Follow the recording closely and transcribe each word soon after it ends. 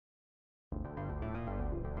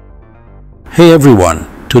Hey everyone,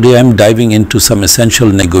 today I'm diving into some essential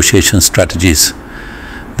negotiation strategies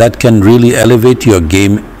that can really elevate your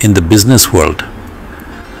game in the business world.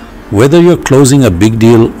 Whether you're closing a big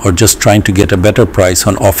deal or just trying to get a better price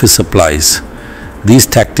on office supplies, these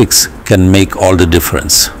tactics can make all the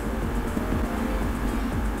difference.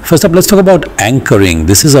 First up, let's talk about anchoring.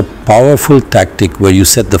 This is a powerful tactic where you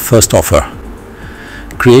set the first offer,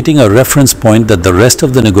 creating a reference point that the rest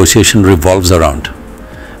of the negotiation revolves around.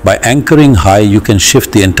 By anchoring high, you can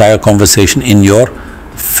shift the entire conversation in your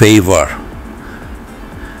favor.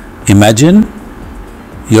 Imagine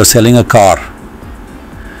you're selling a car.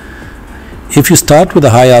 If you start with a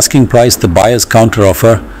high asking price, the buyer's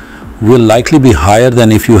counteroffer will likely be higher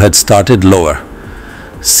than if you had started lower.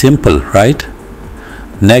 Simple, right?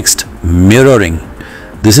 Next, mirroring.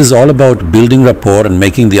 This is all about building rapport and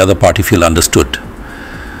making the other party feel understood.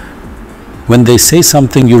 When they say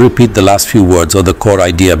something, you repeat the last few words or the core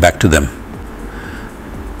idea back to them.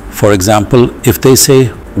 For example, if they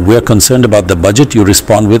say, "We're concerned about the budget," you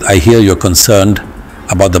respond with, "I hear you're concerned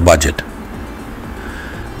about the budget."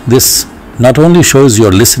 This not only shows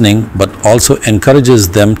you're listening, but also encourages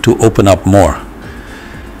them to open up more.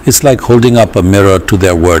 It's like holding up a mirror to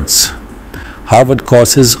their words. Harvard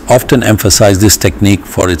courses often emphasize this technique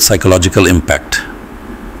for its psychological impact.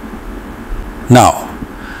 Now,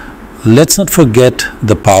 let's not forget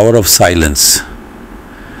the power of silence.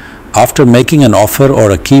 After making an offer or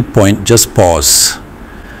a key point, just pause.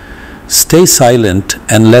 Stay silent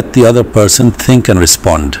and let the other person think and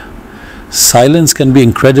respond. Silence can be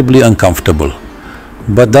incredibly uncomfortable,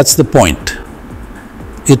 but that's the point.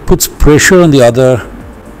 It puts pressure on the other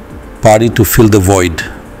party to fill the void,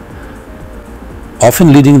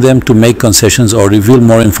 often leading them to make concessions or reveal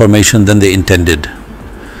more information than they intended.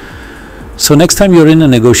 So next time you're in a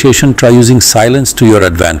negotiation, try using silence to your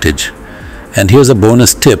advantage. And here's a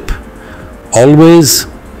bonus tip. Always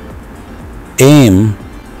aim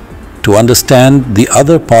to understand the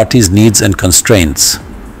other party's needs and constraints.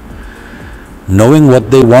 Knowing what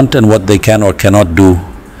they want and what they can or cannot do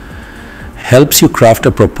helps you craft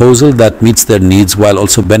a proposal that meets their needs while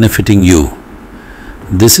also benefiting you.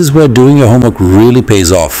 This is where doing your homework really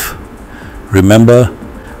pays off. Remember,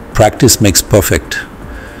 practice makes perfect.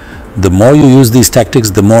 The more you use these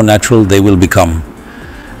tactics, the more natural they will become,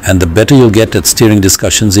 and the better you'll get at steering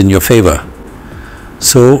discussions in your favor.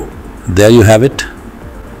 So, there you have it: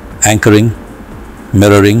 anchoring,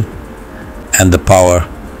 mirroring, and the power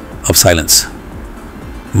of silence.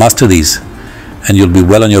 Master these, and you'll be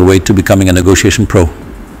well on your way to becoming a negotiation pro.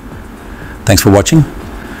 Thanks for watching.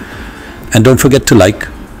 And don't forget to like,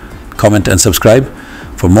 comment, and subscribe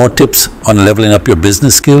for more tips on leveling up your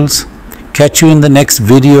business skills. Catch you in the next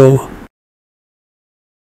video.